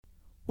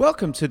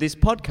Welcome to this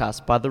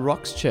podcast by The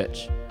Rocks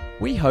Church.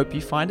 We hope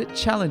you find it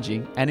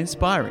challenging and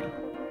inspiring.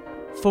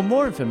 For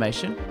more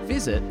information,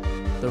 visit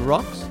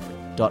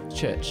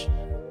therocks.church.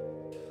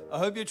 I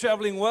hope you're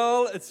traveling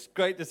well. It's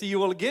great to see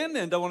you all again,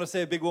 and I want to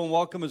say a big warm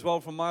welcome as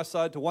well from my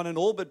side to one and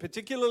all, but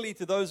particularly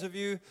to those of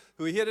you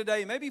who are here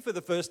today, maybe for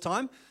the first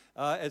time,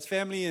 as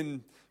family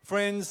and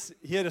friends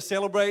here to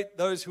celebrate.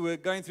 Those who are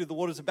going through the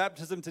waters of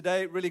baptism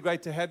today, really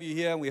great to have you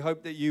here, and we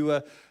hope that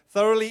you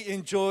thoroughly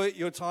enjoy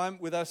your time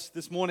with us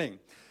this morning.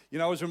 You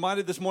know, I was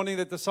reminded this morning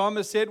that the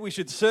psalmist said we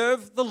should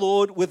serve the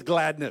Lord with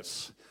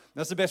gladness.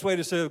 That's the best way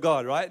to serve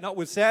God, right? Not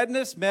with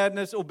sadness,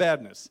 madness, or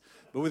badness,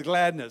 but with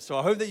gladness. So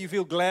I hope that you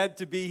feel glad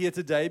to be here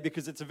today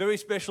because it's a very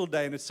special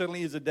day, and it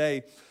certainly is a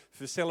day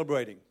for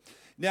celebrating.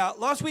 Now,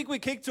 last week we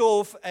kicked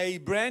off a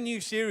brand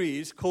new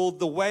series called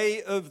The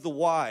Way of the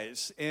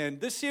Wise. And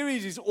this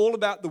series is all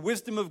about the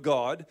wisdom of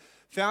God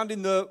found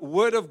in the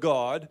Word of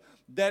God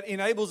that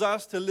enables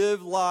us to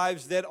live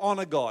lives that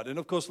honor God. And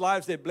of course,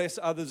 lives that bless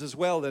others as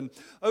well. And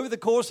over the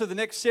course of the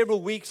next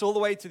several weeks, all the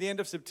way to the end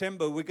of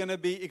September, we're going to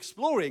be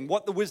exploring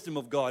what the wisdom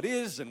of God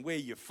is and where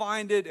you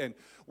find it and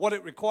what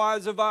it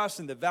requires of us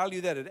and the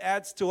value that it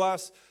adds to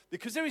us.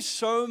 Because there is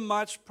so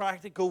much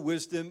practical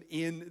wisdom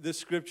in the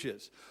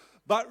Scriptures.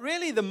 But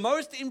really, the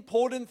most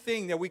important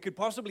thing that we could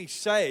possibly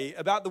say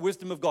about the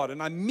wisdom of God,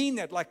 and I mean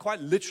that like quite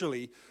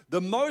literally,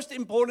 the most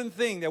important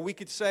thing that we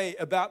could say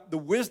about the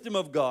wisdom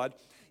of God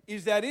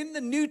is that in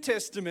the New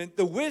Testament,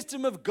 the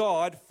wisdom of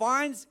God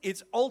finds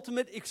its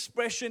ultimate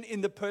expression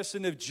in the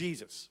person of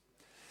Jesus.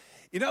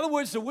 In other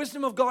words, the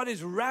wisdom of God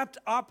is wrapped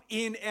up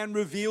in and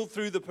revealed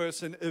through the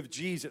person of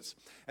Jesus.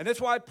 And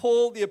that's why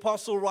Paul, the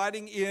apostle,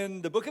 writing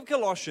in the book of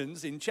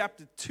Colossians, in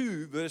chapter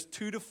 2, verse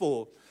 2 to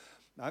 4,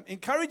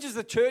 encourages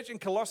the church in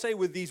Colossae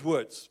with these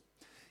words.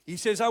 He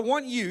says, I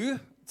want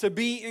you to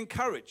be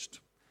encouraged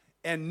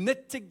and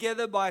knit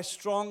together by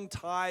strong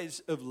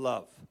ties of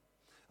love.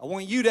 I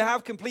want you to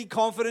have complete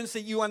confidence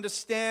that you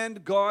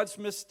understand God's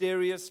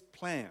mysterious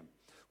plan,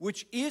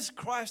 which is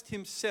Christ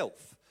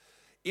himself.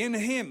 In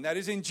him, that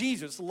is in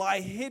Jesus, lie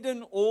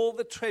hidden all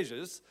the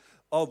treasures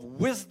of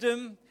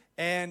wisdom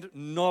and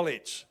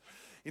knowledge.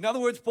 In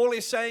other words, Paul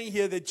is saying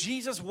here that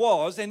Jesus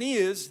was and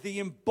is the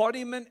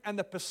embodiment and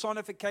the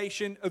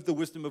personification of the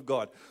wisdom of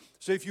God.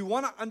 So if you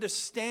want to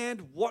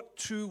understand what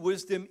true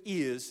wisdom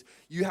is,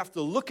 you have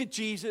to look at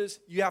Jesus,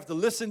 you have to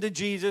listen to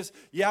Jesus,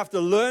 you have to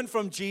learn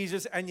from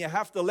Jesus, and you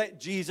have to let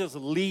Jesus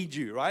lead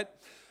you, right?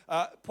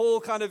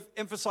 Paul kind of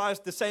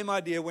emphasized the same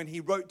idea when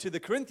he wrote to the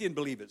Corinthian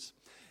believers.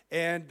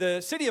 And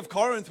the city of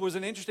Corinth was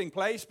an interesting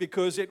place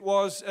because it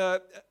was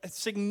a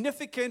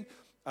significant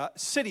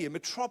city, a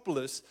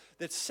metropolis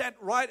that sat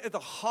right at the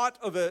heart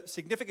of a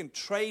significant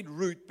trade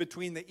route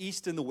between the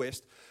East and the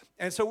West.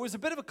 And so it was a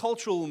bit of a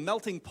cultural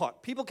melting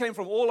pot. People came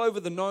from all over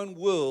the known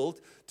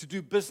world to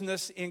do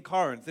business in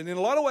Corinth. And in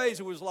a lot of ways,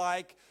 it was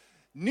like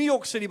New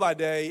York City by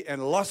day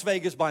and Las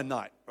Vegas by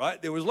night,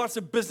 right? There was lots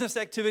of business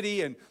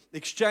activity and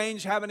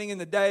exchange happening in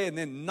the day, and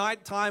then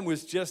nighttime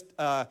was just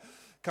kind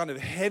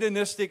of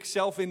hedonistic,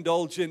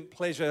 self-indulgent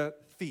pleasure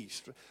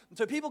feast. And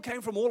so people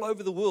came from all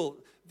over the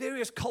world,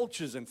 various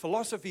cultures and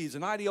philosophies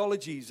and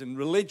ideologies and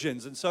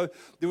religions. And so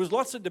there was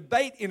lots of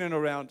debate in and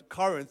around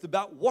Corinth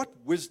about what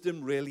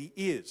wisdom really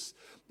is.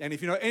 And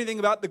if you know anything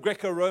about the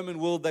Greco-Roman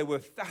world, they were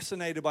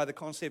fascinated by the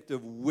concept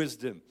of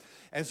wisdom.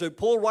 And so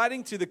Paul,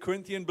 writing to the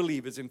Corinthian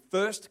believers in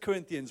 1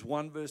 Corinthians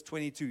 1 verse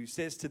 22,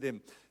 says to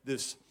them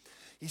this.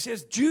 He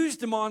says, Jews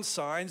demand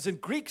signs and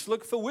Greeks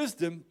look for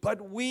wisdom,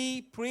 but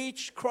we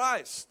preach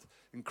Christ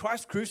and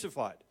Christ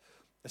crucified.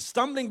 A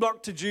stumbling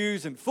block to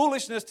Jews and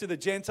foolishness to the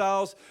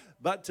Gentiles,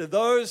 but to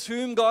those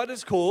whom God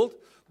has called,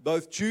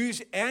 both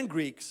Jews and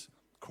Greeks,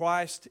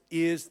 Christ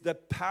is the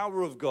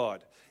power of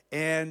God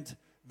and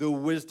the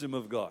wisdom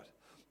of God.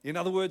 In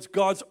other words,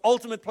 God's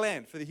ultimate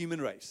plan for the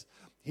human race.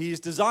 His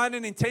design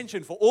and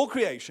intention for all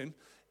creation,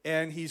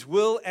 and his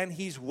will and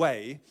his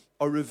way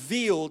are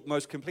revealed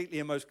most completely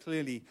and most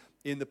clearly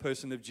in the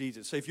person of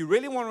Jesus. So if you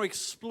really want to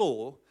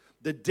explore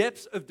the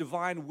depths of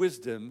divine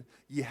wisdom,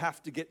 you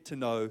have to get to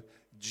know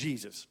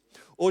Jesus.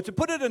 Or to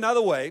put it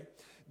another way,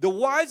 the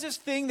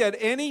wisest thing that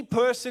any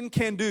person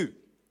can do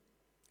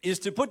is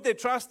to put their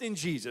trust in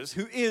Jesus,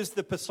 who is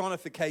the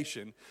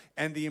personification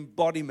and the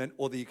embodiment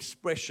or the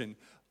expression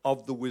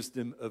of the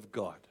wisdom of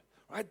God.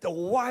 Right? The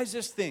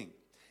wisest thing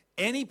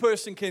any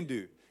person can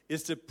do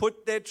is to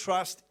put their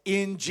trust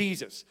in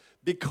Jesus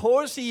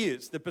because he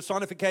is the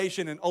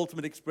personification and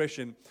ultimate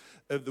expression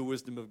of the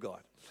wisdom of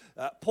God.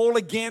 Paul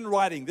again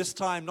writing, this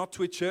time not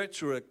to a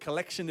church or a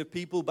collection of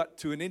people, but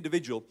to an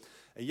individual,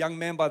 a young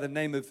man by the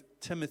name of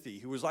Timothy,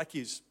 who was like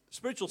his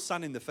spiritual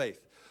son in the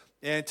faith.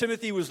 And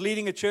Timothy was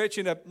leading a church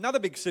in another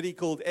big city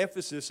called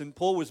Ephesus, and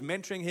Paul was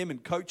mentoring him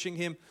and coaching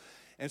him.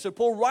 And so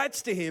Paul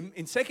writes to him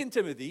in 2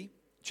 Timothy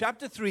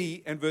chapter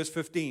 3 and verse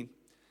 15.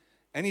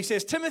 And he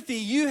says, Timothy,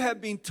 you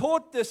have been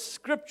taught the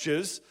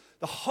scriptures,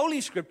 the holy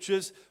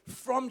scriptures,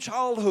 from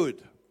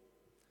childhood.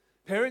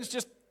 Parents,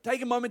 just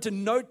take a moment to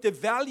note the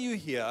value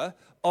here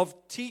of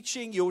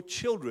teaching your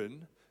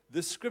children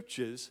the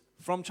scriptures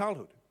from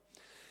childhood.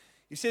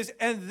 He says,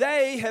 and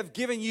they have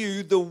given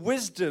you the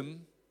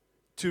wisdom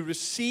to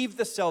receive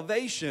the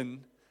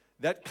salvation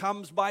that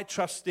comes by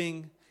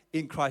trusting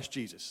in Christ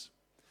Jesus.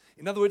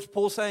 In other words,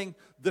 Paul's saying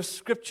the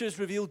scriptures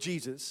reveal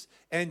Jesus,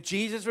 and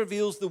Jesus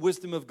reveals the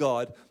wisdom of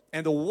God.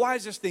 And the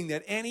wisest thing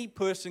that any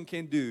person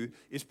can do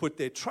is put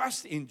their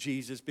trust in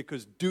Jesus,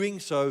 because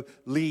doing so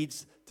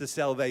leads to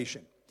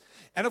salvation.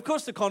 And of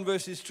course, the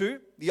converse is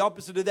true. The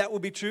opposite of that will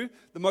be true.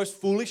 The most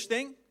foolish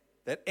thing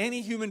that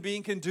any human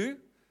being can do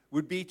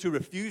would be to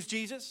refuse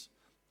Jesus,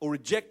 or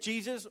reject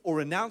Jesus, or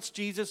renounce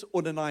Jesus,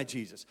 or deny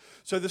Jesus.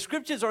 So the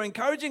scriptures are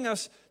encouraging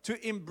us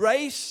to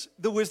embrace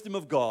the wisdom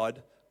of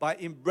God by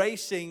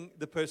embracing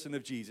the person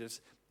of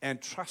Jesus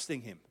and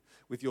trusting Him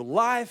with your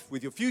life,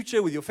 with your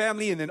future, with your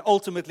family, and then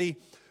ultimately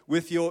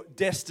with your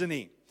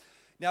destiny.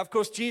 Now, of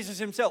course, Jesus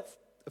Himself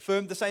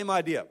affirmed the same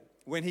idea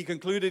when He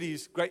concluded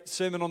His great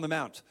Sermon on the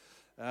Mount.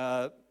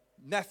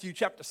 Matthew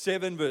chapter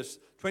 7, verse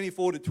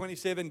 24 to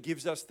 27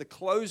 gives us the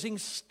closing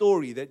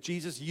story that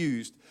Jesus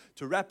used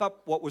to wrap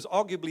up what was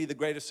arguably the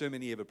greatest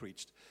sermon He ever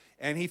preached.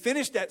 And He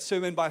finished that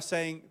sermon by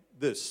saying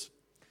this: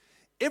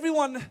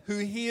 everyone who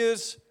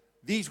hears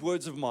these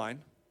words of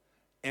mine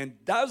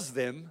and does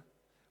them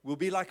will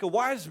be like a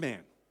wise man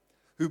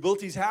who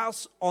built his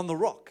house on the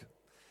rock.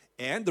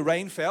 And the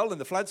rain fell, and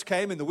the floods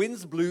came, and the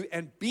winds blew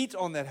and beat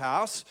on that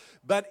house,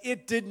 but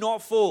it did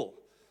not fall,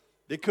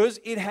 because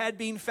it had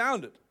been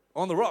founded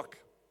on the rock.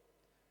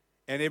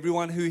 And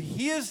everyone who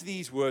hears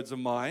these words of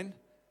mine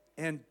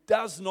and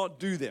does not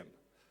do them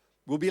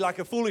will be like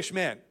a foolish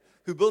man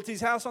who built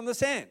his house on the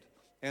sand.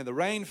 And the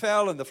rain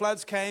fell, and the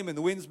floods came, and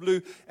the winds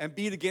blew and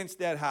beat against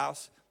that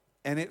house,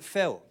 and it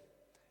fell.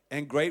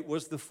 And great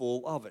was the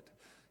fall of it.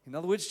 In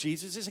other words,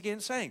 Jesus is again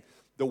saying,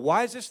 the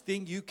wisest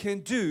thing you can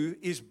do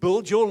is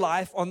build your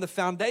life on the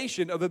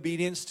foundation of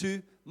obedience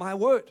to my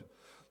word.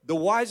 The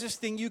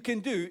wisest thing you can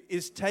do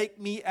is take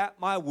me at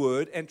my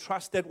word and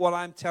trust that what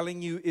I'm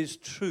telling you is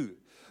true.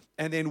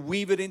 And then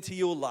weave it into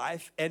your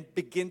life and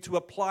begin to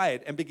apply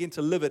it and begin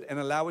to live it and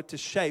allow it to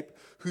shape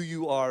who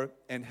you are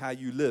and how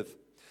you live.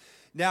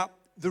 Now,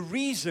 the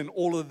reason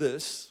all of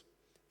this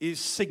is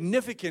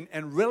significant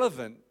and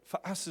relevant for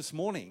us this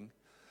morning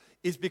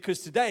is because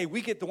today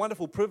we get the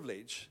wonderful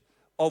privilege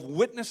of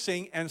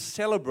witnessing and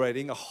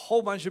celebrating a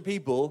whole bunch of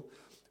people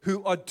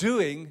who are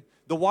doing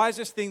the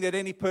wisest thing that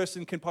any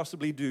person can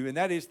possibly do, and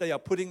that is they are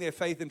putting their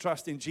faith and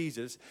trust in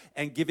Jesus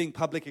and giving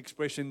public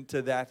expression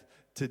to that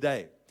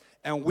today.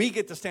 And we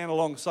get to stand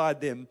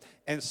alongside them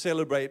and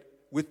celebrate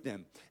with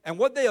them. And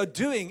what they are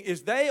doing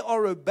is they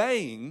are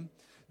obeying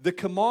the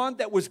command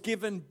that was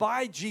given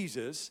by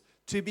Jesus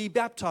to be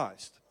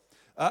baptized.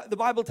 The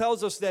Bible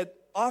tells us that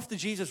after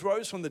Jesus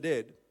rose from the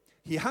dead,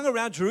 He hung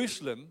around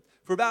Jerusalem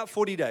for about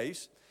 40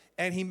 days,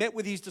 and He met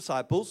with His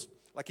disciples,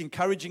 like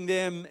encouraging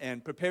them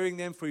and preparing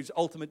them for His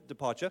ultimate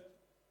departure.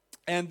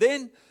 And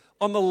then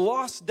on the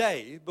last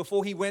day,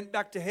 before He went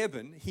back to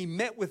heaven, He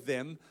met with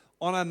them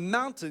on a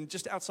mountain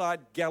just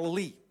outside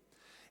Galilee.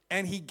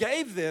 And He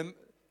gave them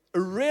a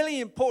really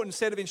important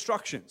set of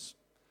instructions.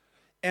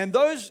 And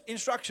those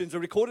instructions are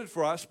recorded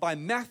for us by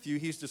Matthew,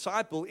 His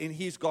disciple, in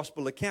his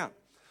gospel account.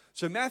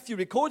 So Matthew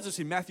records this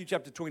in Matthew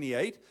chapter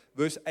 28,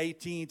 verse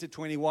 18 to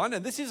 21.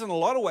 And this is, in a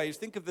lot of ways,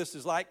 think of this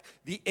as like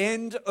the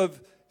end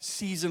of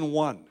season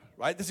 1,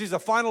 right? This is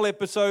the final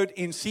episode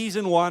in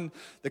season 1.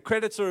 The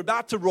credits are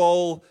about to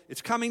roll.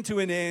 It's coming to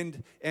an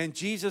end. And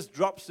Jesus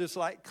drops this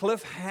like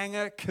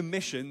cliffhanger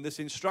commission, this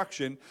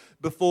instruction,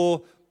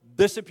 before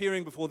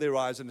disappearing before their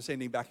eyes and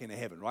ascending back into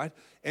heaven, right?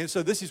 And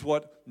so this is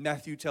what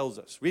Matthew tells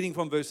us. Reading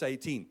from verse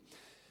 18. It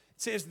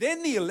says,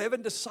 then the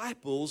 11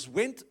 disciples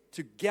went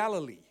to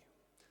Galilee,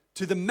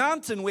 to the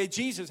mountain where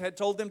Jesus had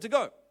told them to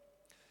go.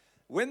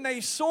 When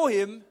they saw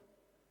Him,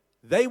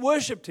 they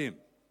worshiped Him,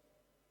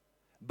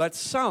 but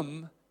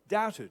some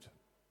doubted.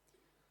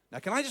 Now,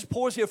 can I just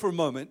pause here for a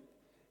moment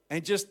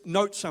and just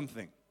note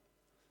something?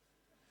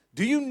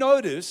 Do you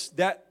notice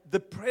that the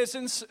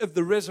presence of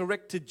the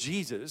resurrected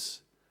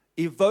Jesus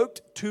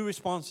evoked two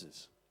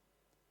responses?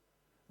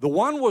 The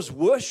one was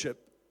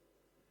worship,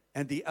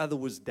 and the other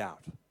was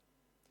doubt.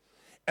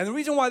 And the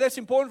reason why that's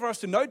important for us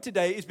to note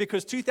today is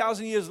because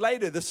 2,000 years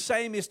later, the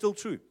same is still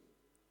true.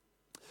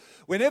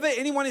 Whenever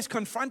anyone is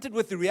confronted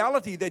with the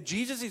reality that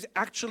Jesus is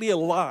actually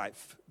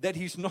alive, that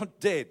He's not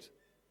dead,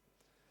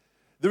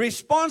 the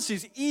response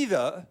is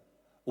either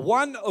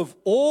one of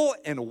awe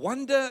and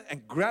wonder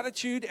and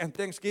gratitude and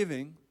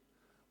thanksgiving,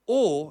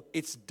 or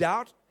it's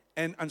doubt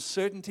and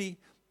uncertainty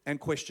and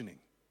questioning.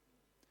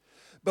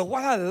 But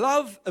what I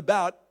love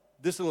about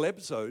this little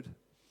episode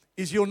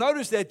is you'll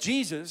notice that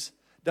Jesus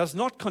does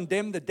not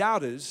condemn the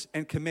doubters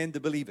and commend the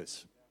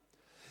believers.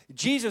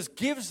 Jesus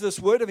gives this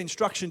word of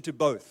instruction to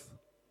both.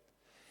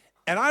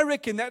 And I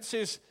reckon that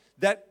says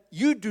that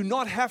you do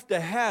not have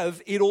to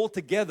have it all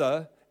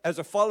together as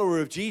a follower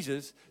of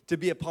Jesus to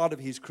be a part of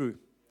His crew.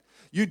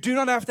 You do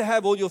not have to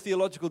have all your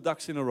theological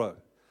ducks in a row.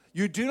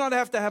 You do not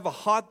have to have a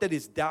heart that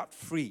is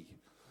doubt-free.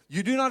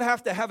 You do not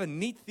have to have a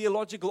neat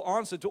theological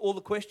answer to all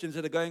the questions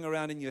that are going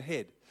around in your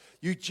head.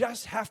 You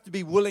just have to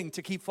be willing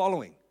to keep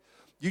following.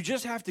 You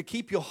just have to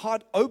keep your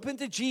heart open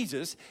to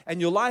Jesus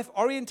and your life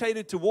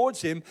orientated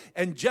towards Him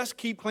and just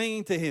keep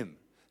clinging to Him.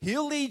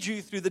 He'll lead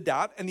you through the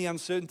doubt and the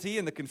uncertainty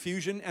and the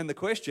confusion and the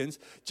questions.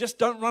 Just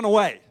don't run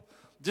away.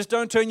 Just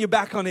don't turn your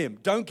back on Him.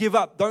 Don't give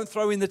up. Don't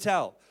throw in the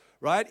towel,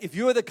 right? If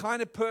you are the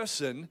kind of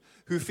person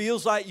who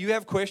feels like you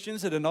have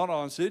questions that are not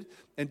answered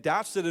and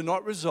doubts that are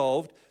not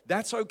resolved,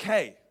 that's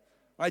okay,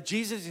 right?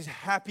 Jesus is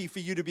happy for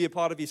you to be a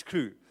part of His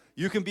crew.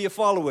 You can be a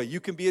follower. You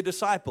can be a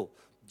disciple.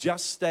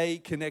 Just stay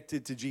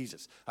connected to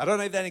Jesus. I don't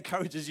know if that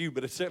encourages you,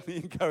 but it certainly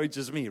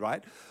encourages me,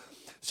 right?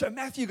 So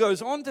Matthew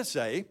goes on to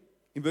say,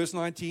 in verse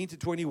 19 to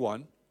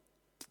 21,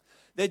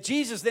 that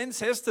Jesus then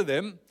says to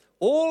them,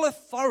 all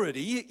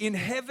authority in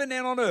heaven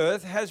and on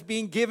earth has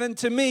been given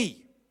to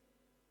me.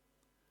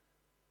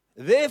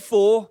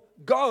 Therefore,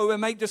 go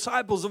and make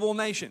disciples of all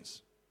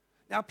nations.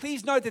 Now,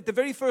 please note that the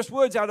very first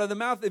words out of the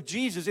mouth of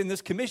Jesus in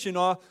this commission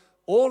are,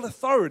 all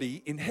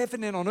authority in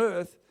heaven and on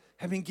earth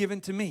have been given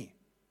to me.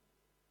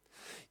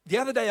 The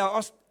other day, I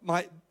asked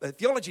my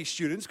theology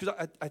students,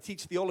 because I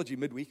teach theology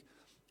midweek,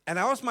 and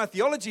I asked my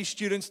theology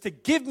students to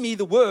give me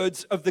the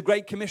words of the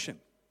Great Commission.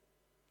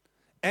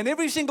 And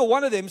every single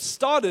one of them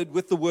started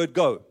with the word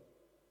go.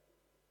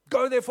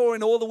 Go therefore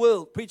in all the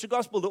world, preach the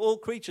gospel to all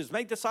creatures,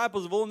 make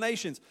disciples of all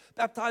nations,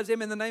 baptize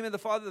them in the name of the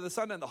Father, the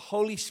Son, and the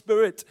Holy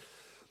Spirit,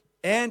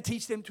 and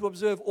teach them to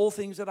observe all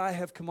things that I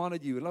have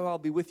commanded you. And lo, I'll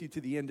be with you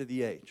to the end of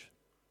the age.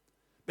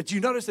 But you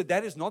notice that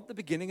that is not the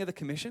beginning of the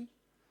commission?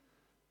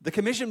 The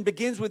commission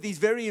begins with these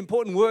very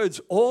important words.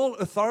 All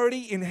authority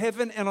in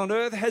heaven and on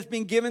earth has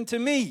been given to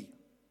me.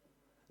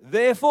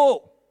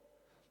 Therefore.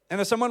 And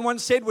as someone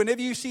once said,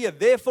 whenever you see a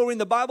therefore in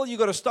the Bible, you've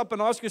got to stop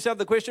and ask yourself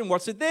the question,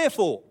 what's it there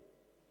for?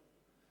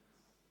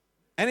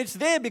 And it's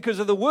there because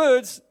of the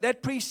words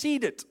that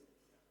precede it.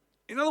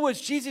 In other words,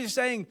 Jesus is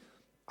saying,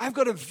 I've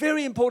got a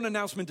very important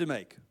announcement to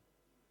make.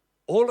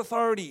 All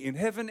authority in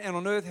heaven and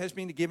on earth has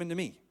been given to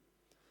me.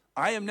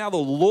 I am now the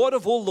Lord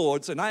of all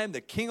lords, and I am the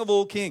King of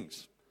all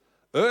kings.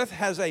 Earth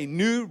has a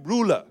new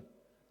ruler,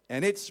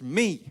 and it's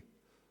me.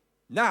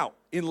 Now,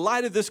 in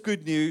light of this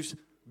good news,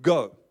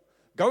 go.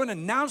 Go and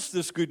announce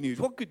this good news.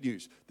 What good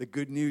news? The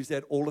good news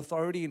that all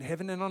authority in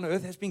heaven and on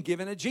earth has been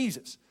given to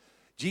Jesus.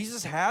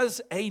 Jesus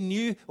has a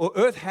new, or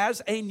earth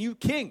has a new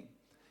king,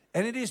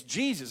 and it is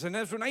Jesus. And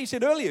as Renee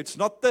said earlier, it's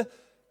not the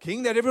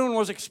king that everyone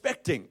was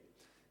expecting.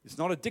 It's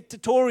not a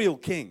dictatorial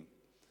king.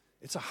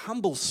 It's a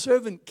humble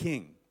servant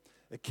king,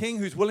 a king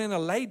who's willing to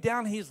lay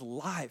down his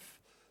life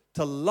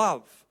to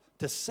love,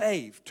 to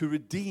save, to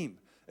redeem,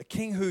 a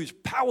king who's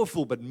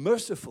powerful but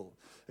merciful,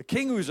 a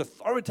king who is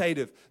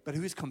authoritative but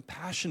who is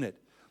compassionate.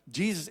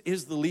 Jesus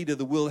is the leader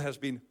the world has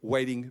been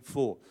waiting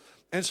for.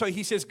 And so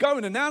he says, go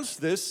and announce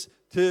this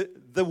to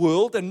the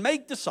world and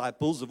make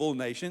disciples of all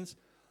nations,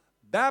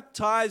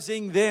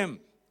 baptizing them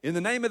in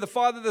the name of the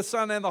Father, the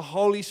Son, and the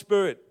Holy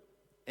Spirit,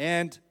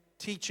 and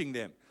teaching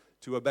them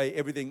to obey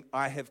everything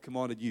I have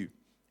commanded you.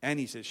 And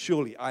he says,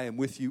 surely I am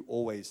with you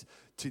always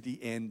to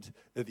the end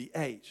of the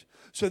age.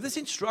 So this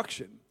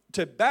instruction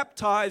to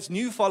baptize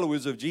new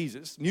followers of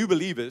Jesus, new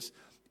believers,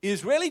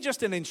 is really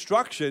just an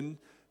instruction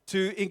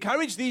to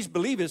encourage these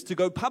believers to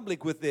go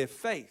public with their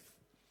faith,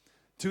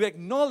 to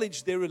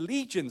acknowledge their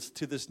allegiance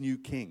to this new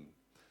king,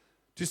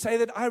 to say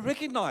that I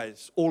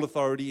recognize all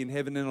authority in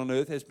heaven and on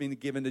earth has been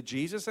given to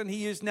Jesus, and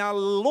he is now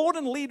Lord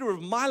and leader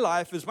of my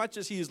life as much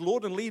as he is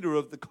Lord and leader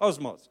of the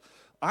cosmos.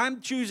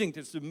 I'm choosing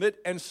to submit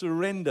and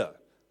surrender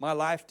my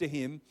life to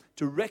him,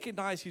 to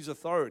recognize his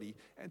authority,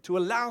 and to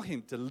allow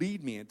him to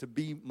lead me and to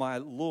be my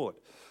Lord.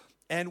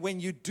 And when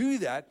you do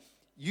that,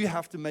 you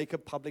have to make a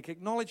public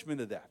acknowledgement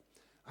of that.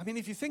 I mean,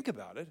 if you think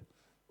about it,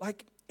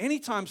 like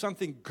anytime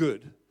something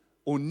good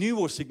or new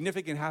or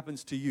significant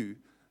happens to you,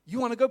 you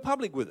want to go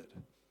public with it.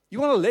 You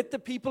want to let the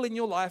people in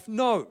your life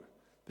know,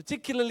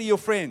 particularly your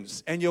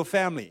friends and your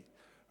family,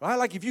 right?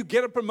 Like if you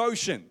get a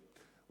promotion,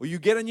 or you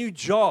get a new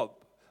job,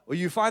 or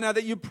you find out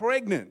that you're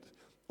pregnant,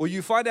 or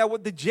you find out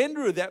what the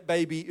gender of that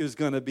baby is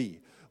going to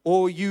be,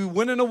 or you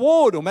win an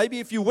award, or maybe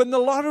if you win the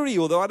lottery,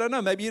 although I don't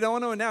know, maybe you don't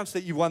want to announce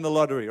that you won the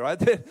lottery, right?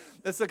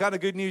 That's the kind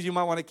of good news you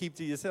might want to keep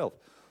to yourself.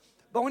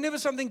 But whenever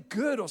something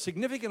good or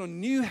significant or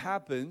new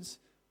happens,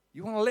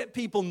 you want to let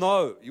people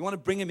know. You want to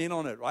bring them in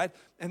on it, right?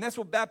 And that's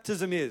what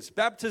baptism is.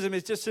 Baptism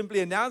is just simply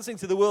announcing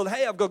to the world,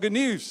 hey, I've got good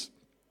news.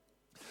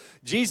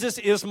 Jesus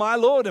is my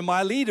Lord and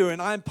my leader,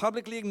 and I'm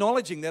publicly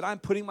acknowledging that I'm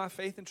putting my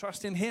faith and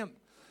trust in him,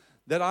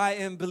 that I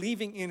am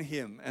believing in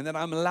him, and that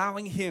I'm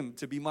allowing him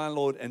to be my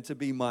Lord and to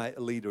be my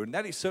leader. And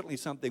that is certainly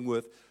something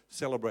worth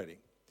celebrating.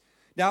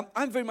 Now,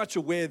 I'm very much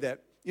aware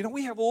that,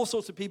 we have all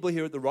sorts of people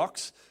here at the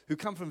Rocks who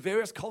come from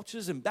various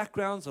cultures and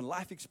backgrounds and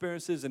life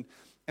experiences. And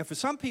for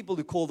some people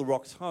who call the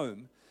Rocks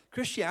home,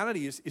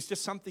 Christianity is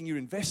just something you're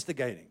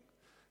investigating.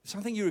 It's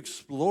something you're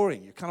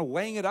exploring. You're kind of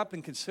weighing it up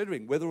and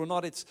considering whether or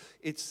not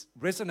it's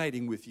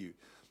resonating with you.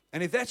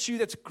 And if that's you,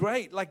 that's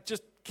great. Like,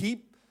 just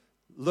keep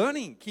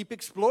learning, keep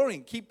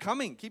exploring, keep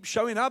coming, keep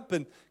showing up,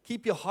 and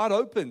keep your heart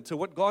open to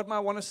what God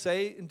might want to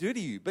say and do to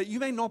you. But you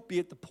may not be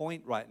at the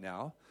point right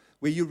now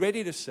where you're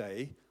ready to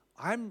say,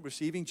 I'm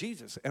receiving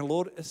Jesus and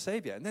Lord as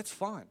Savior, and that's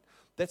fine.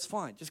 That's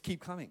fine. Just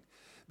keep coming.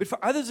 But for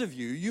others of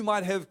you, you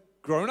might have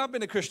grown up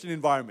in a Christian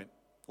environment,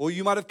 or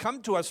you might have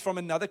come to us from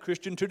another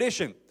Christian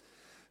tradition.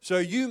 So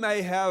you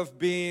may have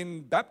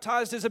been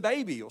baptized as a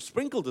baby, or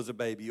sprinkled as a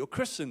baby, or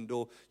christened,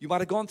 or you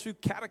might have gone through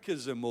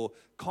catechism or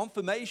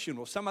confirmation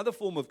or some other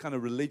form of kind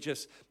of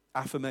religious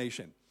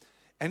affirmation.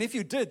 And if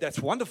you did, that's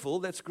wonderful,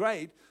 that's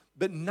great,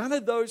 but none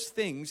of those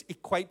things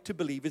equate to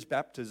believers'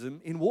 baptism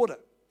in water.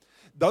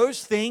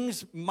 Those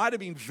things might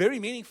have been very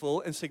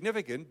meaningful and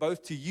significant,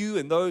 both to you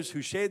and those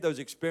who shared those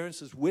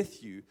experiences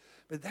with you,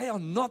 but they are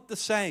not the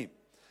same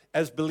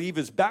as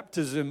believers'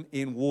 baptism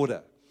in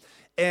water.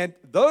 And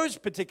those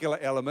particular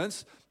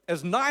elements,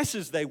 as nice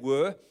as they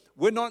were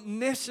not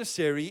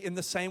necessary in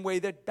the same way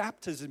that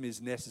baptism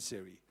is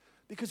necessary.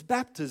 Because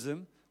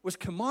baptism was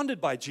commanded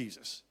by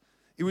Jesus.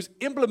 It was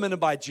implemented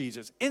by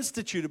Jesus,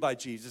 instituted by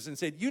Jesus, and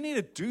said, you need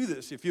to do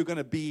this if you're going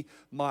to be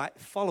my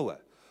follower.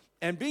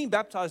 And being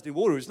baptized in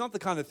water is not the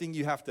kind of thing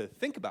you have to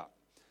think about.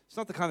 It's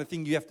not the kind of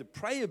thing you have to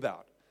pray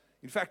about.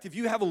 In fact, if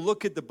you have a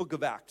look at the book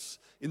of Acts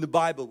in the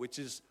Bible, which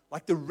is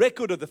like the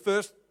record of the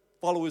first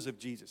followers of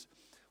Jesus,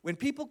 when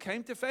people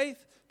came to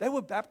faith, they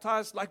were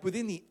baptized like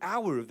within the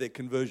hour of their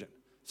conversion,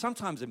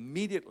 sometimes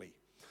immediately.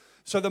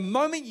 So the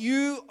moment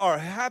you are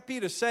happy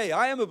to say,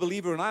 I am a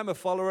believer and I'm a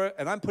follower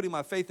and I'm putting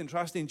my faith and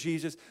trust in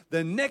Jesus,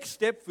 the next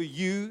step for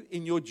you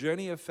in your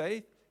journey of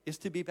faith is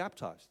to be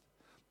baptized.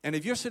 And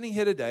if you're sitting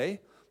here today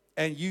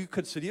and you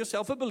consider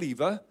yourself a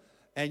believer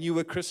and you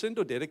were christened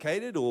or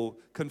dedicated or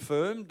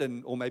confirmed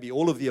or maybe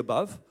all of the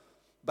above,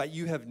 but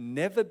you have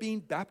never been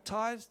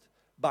baptized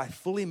by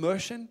full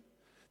immersion,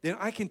 then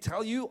I can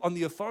tell you on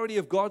the authority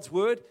of God's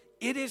word,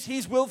 it is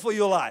His will for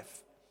your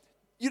life.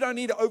 You don't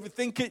need to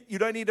overthink it. You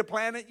don't need to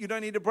plan it. You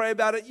don't need to pray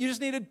about it. You just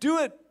need to do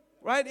it,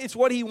 right? It's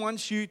what He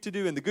wants you to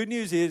do. And the good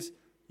news is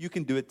you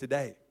can do it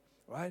today,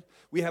 right?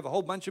 We have a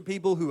whole bunch of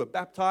people who are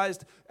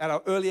baptized at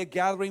our earlier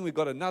gathering. We've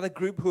got another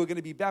group who are going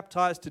to be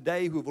baptized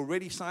today who have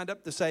already signed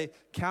up to say,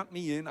 count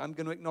me in. I'm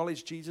going to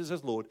acknowledge Jesus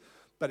as Lord.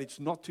 But it's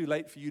not too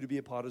late for you to be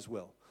a part as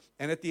well.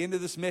 And at the end of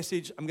this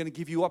message, I'm going to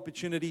give you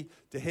opportunity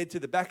to head to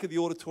the back of the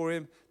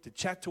auditorium, to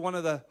chat to one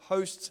of the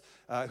hosts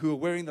who are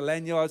wearing the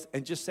lanyards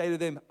and just say to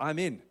them, I'm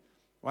in,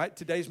 right?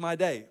 Today's my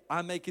day.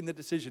 I'm making the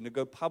decision to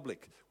go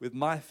public with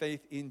my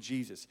faith in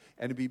Jesus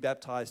and to be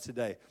baptized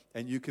today.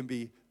 And you can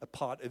be a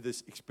part of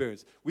this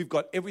experience. We've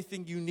got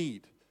everything you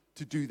need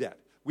to do that.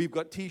 We've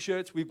got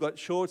T-shirts, we've got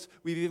shorts,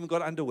 we've even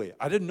got underwear.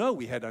 I didn't know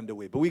we had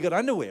underwear, but we got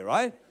underwear,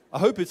 right? I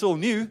hope it's all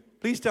new.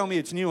 Please tell me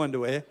it's new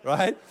underwear,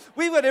 right?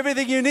 We've got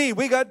everything you need.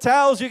 We got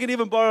towels. You can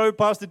even borrow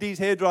Pastor D's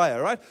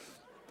hairdryer, right?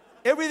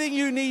 Everything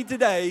you need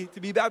today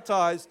to be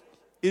baptized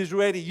is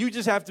ready. You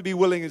just have to be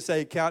willing and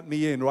say, count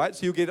me in, right?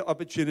 So you'll get an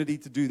opportunity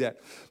to do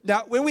that.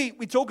 Now, when we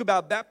talk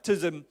about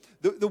baptism,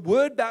 the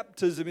word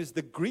baptism is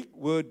the Greek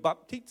word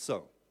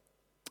baptizo.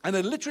 And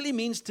it literally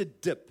means to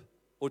dip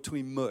or to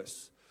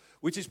immerse,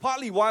 which is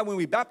partly why when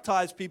we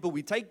baptize people,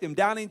 we take them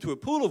down into a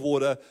pool of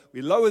water,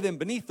 we lower them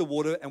beneath the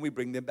water, and we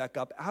bring them back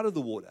up out of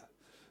the water.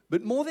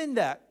 But more than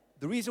that,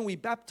 the reason we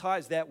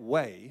baptize that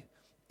way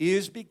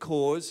is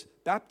because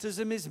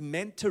baptism is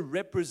meant to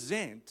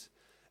represent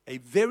a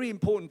very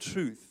important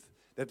truth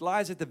that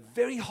lies at the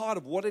very heart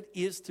of what it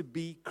is to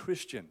be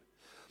Christian.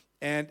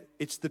 And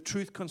it's the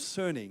truth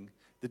concerning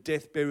the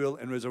death, burial,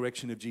 and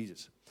resurrection of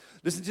Jesus.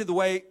 Listen to the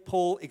way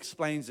Paul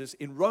explains this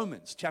in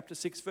Romans chapter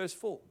 6, verse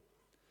 4.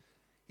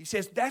 He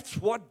says that's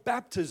what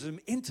baptism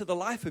into the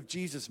life of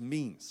Jesus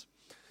means.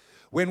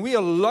 When we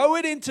are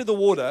lowered into the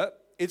water,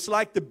 it's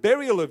like the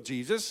burial of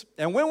Jesus.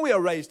 And when we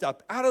are raised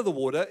up out of the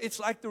water, it's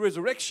like the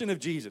resurrection of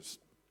Jesus.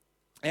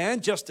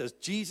 And just as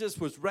Jesus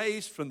was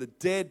raised from the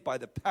dead by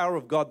the power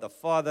of God the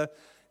Father,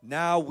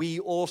 now we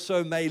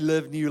also may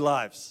live new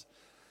lives.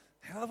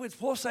 In other words,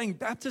 Paul's saying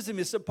baptism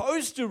is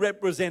supposed to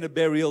represent a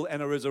burial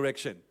and a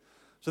resurrection.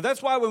 So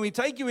that's why when we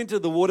take you into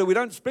the water, we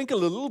don't sprinkle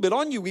a little bit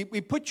on you. We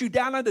put you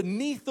down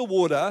underneath the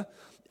water,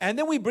 and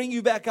then we bring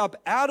you back up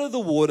out of the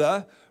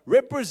water,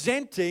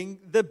 representing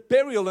the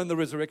burial and the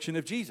resurrection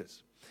of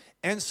Jesus.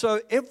 And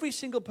so every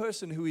single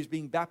person who is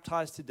being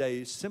baptized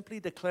today is simply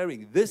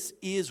declaring, this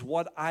is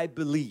what I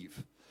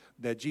believe,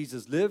 that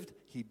Jesus lived,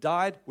 He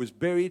died, was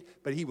buried,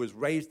 but He was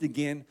raised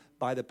again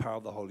by the power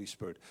of the Holy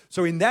Spirit.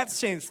 So in that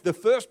sense, the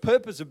first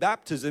purpose of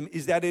baptism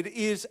is that it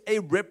is a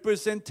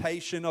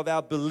representation of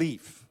our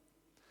belief.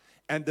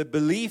 And the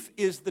belief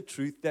is the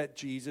truth that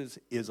Jesus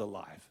is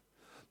alive.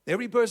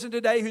 Every person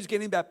today who's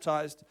getting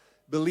baptized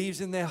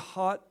believes in their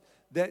heart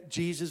that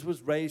Jesus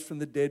was raised from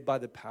the dead by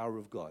the power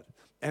of God.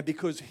 And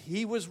because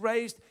He was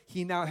raised,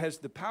 He now has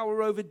the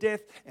power over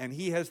death, and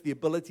He has the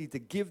ability to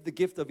give the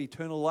gift of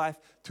eternal life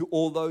to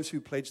all those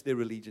who pledge their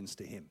allegiance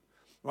to Him.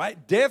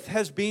 Right? Death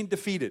has been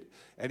defeated.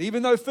 And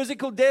even though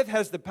physical death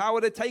has the power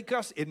to take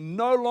us, it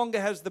no longer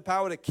has the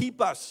power to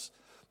keep us.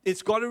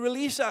 It's got to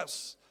release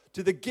us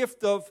to the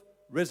gift of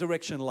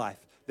resurrection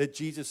life that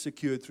Jesus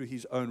secured through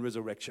His own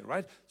resurrection,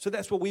 right? So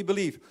that's what we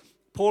believe.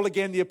 Paul,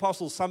 again, the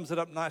apostle, sums it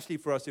up nicely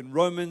for us in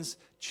Romans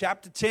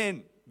chapter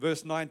 10,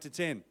 verse 9 to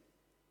 10.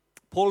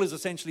 Paul is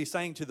essentially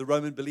saying to the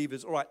Roman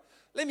believers, all right,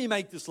 let me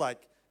make this like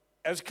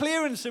as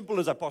clear and simple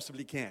as I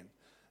possibly can.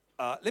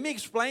 Let me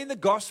explain the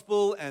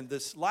gospel and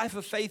this life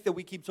of faith that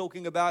we keep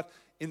talking about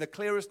in the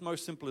clearest,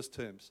 most simplest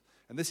terms.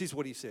 And this is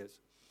what he says.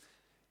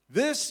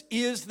 This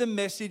is the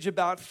message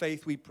about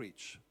faith we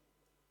preach.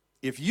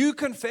 If you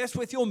confess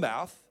with your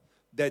mouth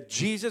that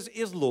Jesus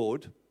is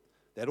Lord,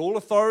 that all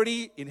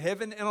authority in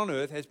heaven and on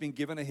earth has been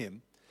given to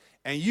him,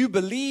 and you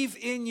believe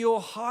in your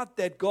heart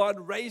that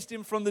God raised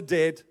him from the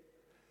dead,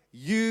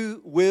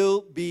 you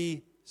will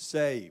be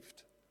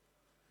saved.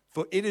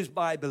 For it is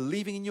by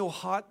believing in your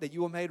heart that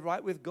you are made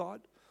right with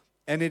God,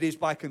 and it is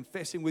by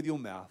confessing with your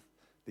mouth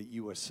that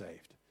you are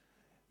saved.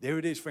 There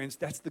it is, friends.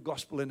 That's the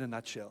gospel in a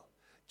nutshell.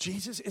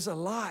 Jesus is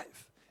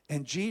alive,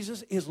 and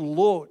Jesus is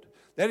Lord.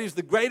 That is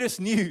the greatest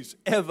news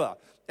ever,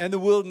 and the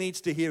world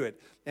needs to hear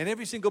it. And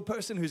every single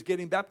person who's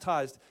getting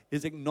baptized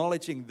is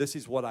acknowledging, this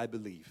is what I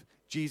believe.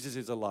 Jesus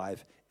is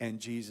alive, and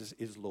Jesus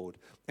is Lord.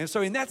 And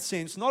so in that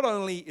sense, not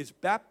only is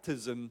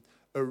baptism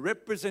a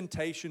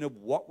representation of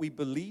what we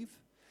believe,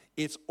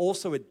 it's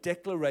also a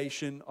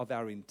declaration of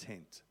our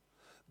intent.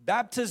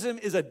 Baptism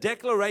is a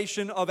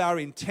declaration of our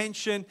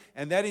intention,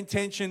 and that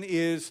intention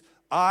is,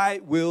 I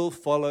will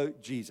follow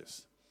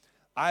Jesus.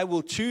 I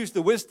will choose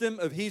the wisdom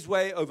of his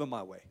way over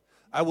my way.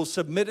 I will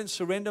submit and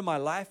surrender my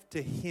life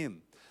to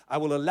him. I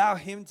will allow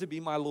him to be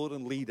my Lord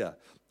and leader.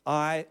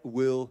 I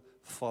will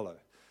follow.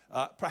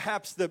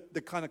 Perhaps the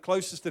kind of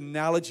closest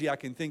analogy I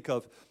can think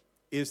of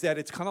is that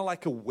it's kind of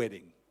like a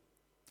wedding.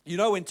 You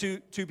know, when two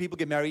people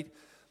get married,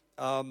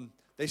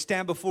 they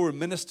stand before a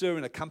minister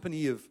and a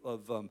company of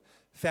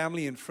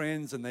family and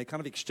friends, and they kind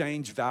of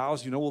exchange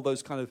vows, you know, all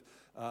those kind of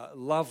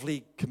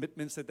lovely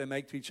commitments that they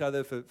make to each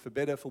other for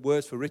better, for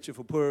worse, for richer,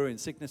 for poorer, in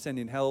sickness and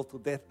in health, till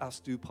death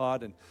us do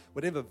part, and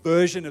whatever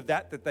version of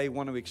that they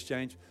want to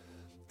exchange.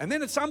 And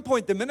then at some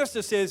point, the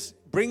minister says,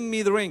 bring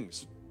me the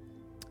rings.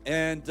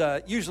 And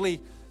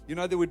usually, you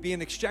know, there would be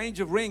an exchange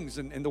of rings,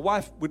 and the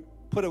wife would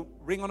put a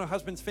ring on her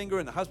husband's finger,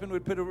 and the husband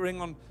would put a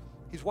ring on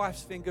his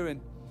wife's finger. And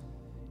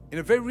in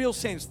a very real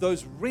sense,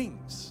 those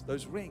rings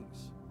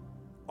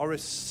are a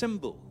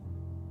symbol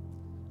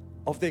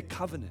of their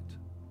covenant.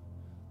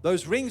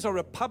 Those rings are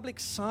a public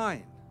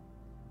sign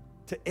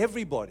to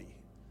everybody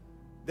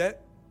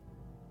that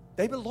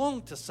they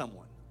belong to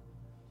someone.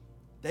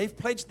 They've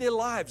pledged their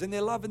lives and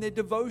their love and their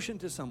devotion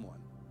to someone.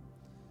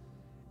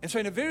 And so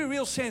in a very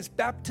real sense,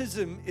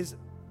 baptism is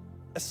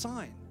a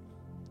sign.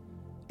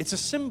 It's a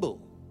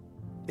symbol.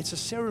 It's a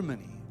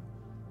ceremony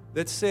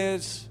that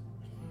says,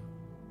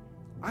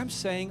 I'm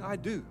saying I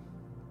do.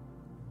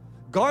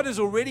 God has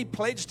already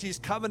pledged his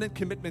covenant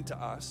commitment to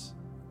us,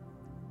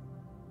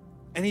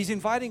 and he's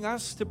inviting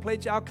us to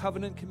pledge our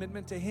covenant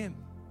commitment to him.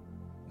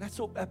 And that's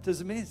what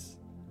baptism is.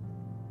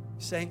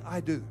 Saying, I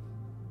do,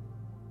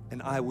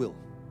 and I will.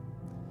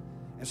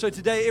 And so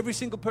today, every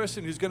single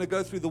person who's going to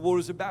go through the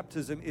waters of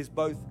baptism is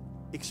both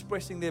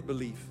expressing their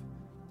belief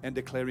and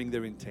declaring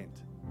their intent.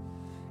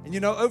 And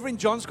you know, over in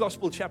John's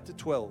Gospel, chapter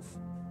 12,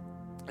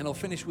 and I'll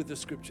finish with the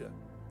scripture,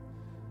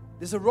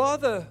 there's a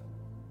rather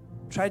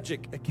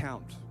tragic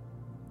account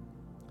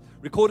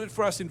recorded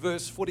for us in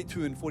verse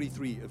 42 and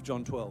 43 of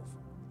John 12.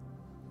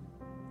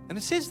 And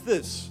it says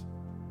this: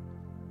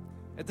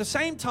 at the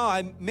same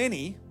time,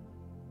 many,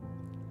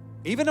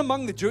 even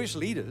among the Jewish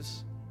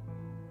leaders,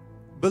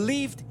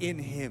 believed in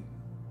him,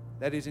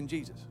 that is, in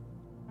Jesus.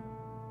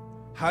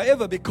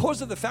 However,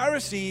 because of the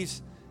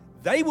Pharisees,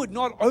 they would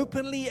not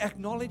openly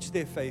acknowledge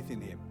their faith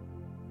in him,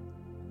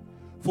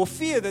 for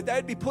fear that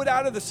they'd be put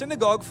out of the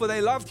synagogue, for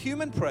they loved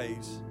human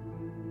praise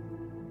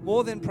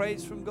more than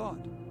praise from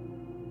God.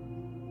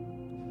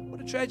 What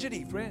a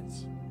tragedy,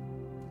 friends.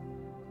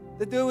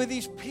 That there were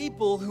these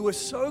people who were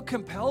so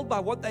compelled by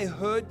what they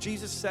heard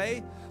Jesus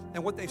say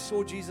and what they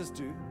saw Jesus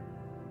do,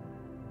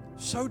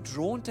 so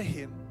drawn to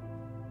him,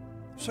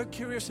 so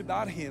curious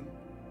about him,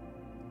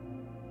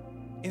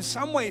 in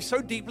some way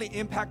so deeply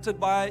impacted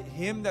by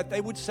him that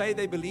they would say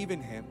they believe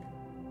in him.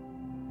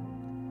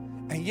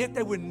 And yet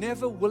they were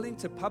never willing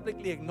to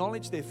publicly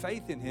acknowledge their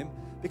faith in him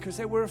because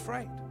they were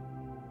afraid.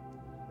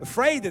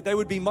 Afraid that they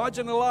would be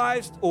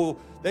marginalized, or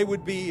they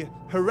would be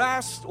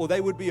harassed, or they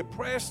would be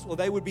oppressed, or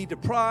they would be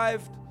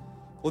deprived,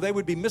 or they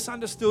would be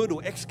misunderstood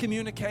or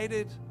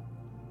excommunicated.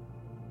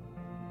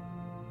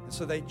 And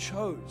so they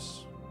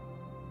chose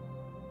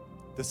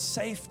the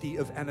safety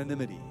of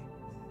anonymity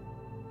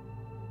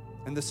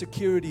and the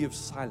security of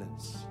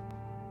silence.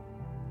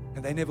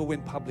 And they never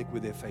went public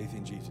with their faith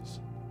in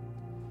Jesus.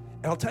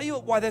 And I'll tell you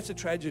why that's a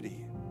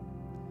tragedy.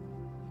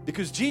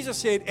 Because Jesus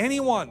said,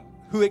 anyone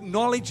who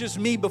acknowledges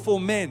me before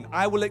men,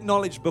 I will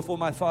acknowledge before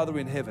my Father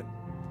in heaven.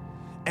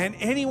 And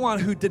anyone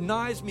who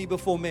denies me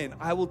before men,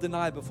 I will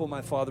deny before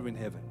my Father in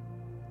heaven.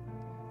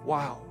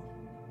 Wow.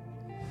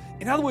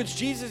 In other words,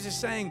 Jesus is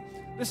saying,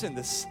 listen,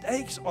 the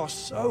stakes are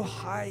so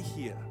high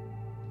here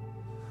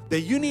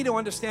that you need to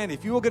understand,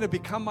 if you are going to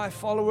become my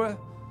follower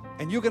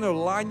and you're going to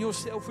align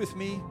yourself with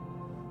me,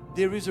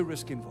 there is a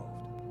risk involved.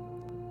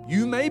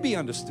 You may be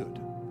understood.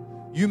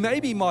 You may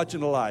be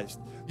marginalized.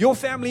 Your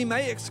family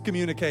may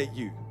excommunicate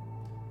you.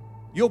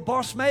 Your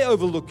boss may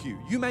overlook you.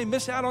 You may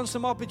miss out on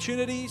some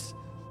opportunities,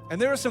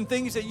 And there are some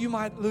things that you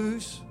might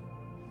lose,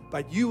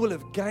 but you will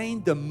have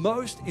gained the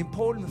most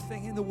important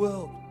thing in the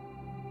world.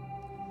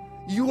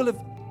 You will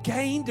have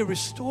gained a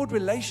restored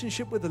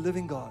relationship with the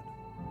living God.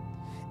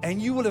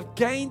 And you will have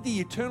gained the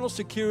eternal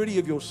security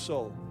of your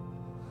soul.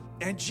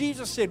 And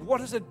Jesus said, what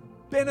does it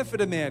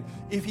benefit a man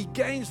if he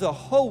gains the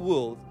whole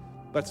world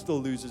but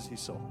still loses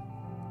his soul?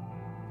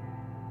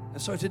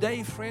 And so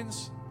today,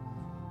 friends,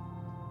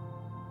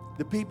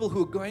 the people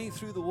who are going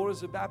through the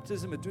waters of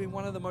baptism are doing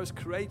one of the most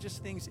courageous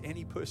things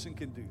any person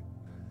can do.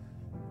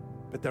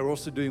 But they're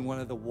also doing one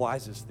of the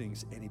wisest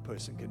things any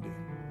person can do.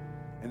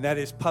 And that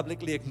is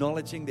publicly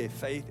acknowledging their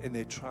faith and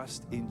their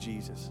trust in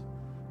Jesus,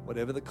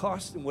 whatever the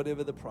cost and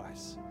whatever the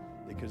price,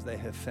 because they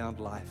have found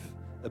life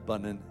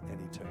abundant and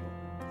eternal.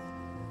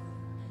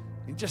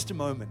 In just a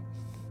moment,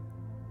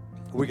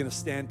 we're going to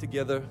stand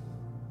together.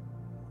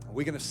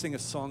 We're going to sing a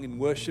song in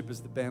worship as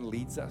the band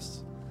leads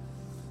us.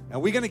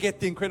 And we're going to get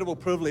the incredible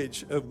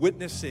privilege of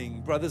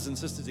witnessing brothers and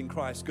sisters in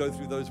Christ go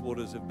through those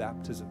waters of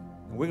baptism.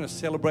 And we're going to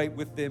celebrate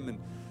with them, and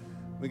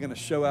we're going to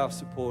show our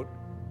support.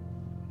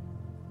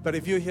 But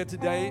if you're here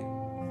today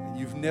and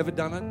you've never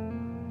done it,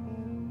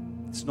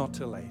 it's not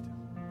too late.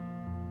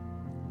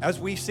 As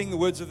we sing the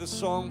words of this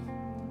song,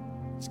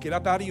 just get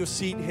up out of your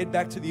seat, head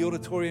back to the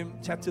auditorium,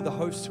 tap to the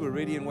hosts who are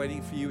ready and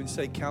waiting for you and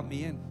say, count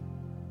me in.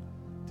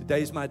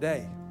 Today's my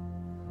day.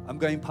 I'm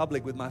going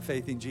public with my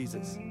faith in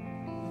Jesus.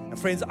 And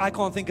friends, I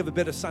can't think of a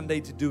better Sunday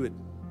to do it,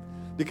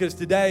 because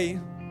today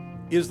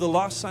is the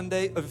last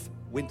Sunday of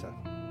winter.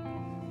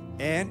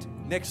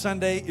 And next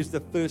Sunday is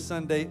the first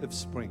Sunday of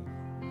spring.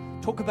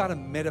 Talk about a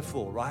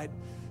metaphor, right?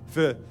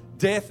 For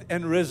death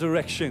and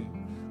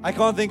resurrection. I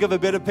can't think of a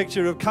better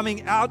picture of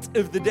coming out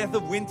of the death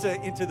of winter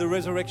into the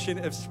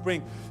resurrection of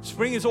spring.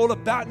 Spring is all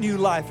about new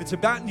life. It's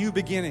about new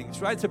beginnings,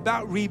 right? It's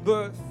about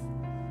rebirth.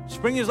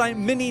 Spring is like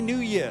mini New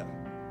Year.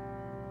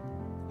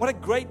 What a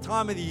great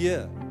time of the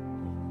year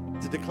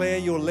to declare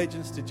your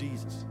allegiance to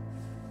Jesus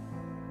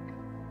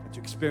and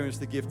to experience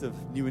the gift of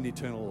new and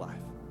eternal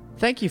life.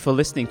 Thank you for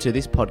listening to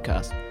this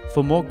podcast.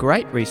 For more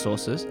great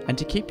resources and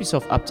to keep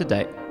yourself up to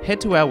date,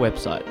 head to our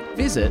website.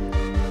 Visit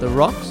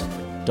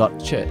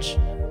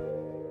therocks.church.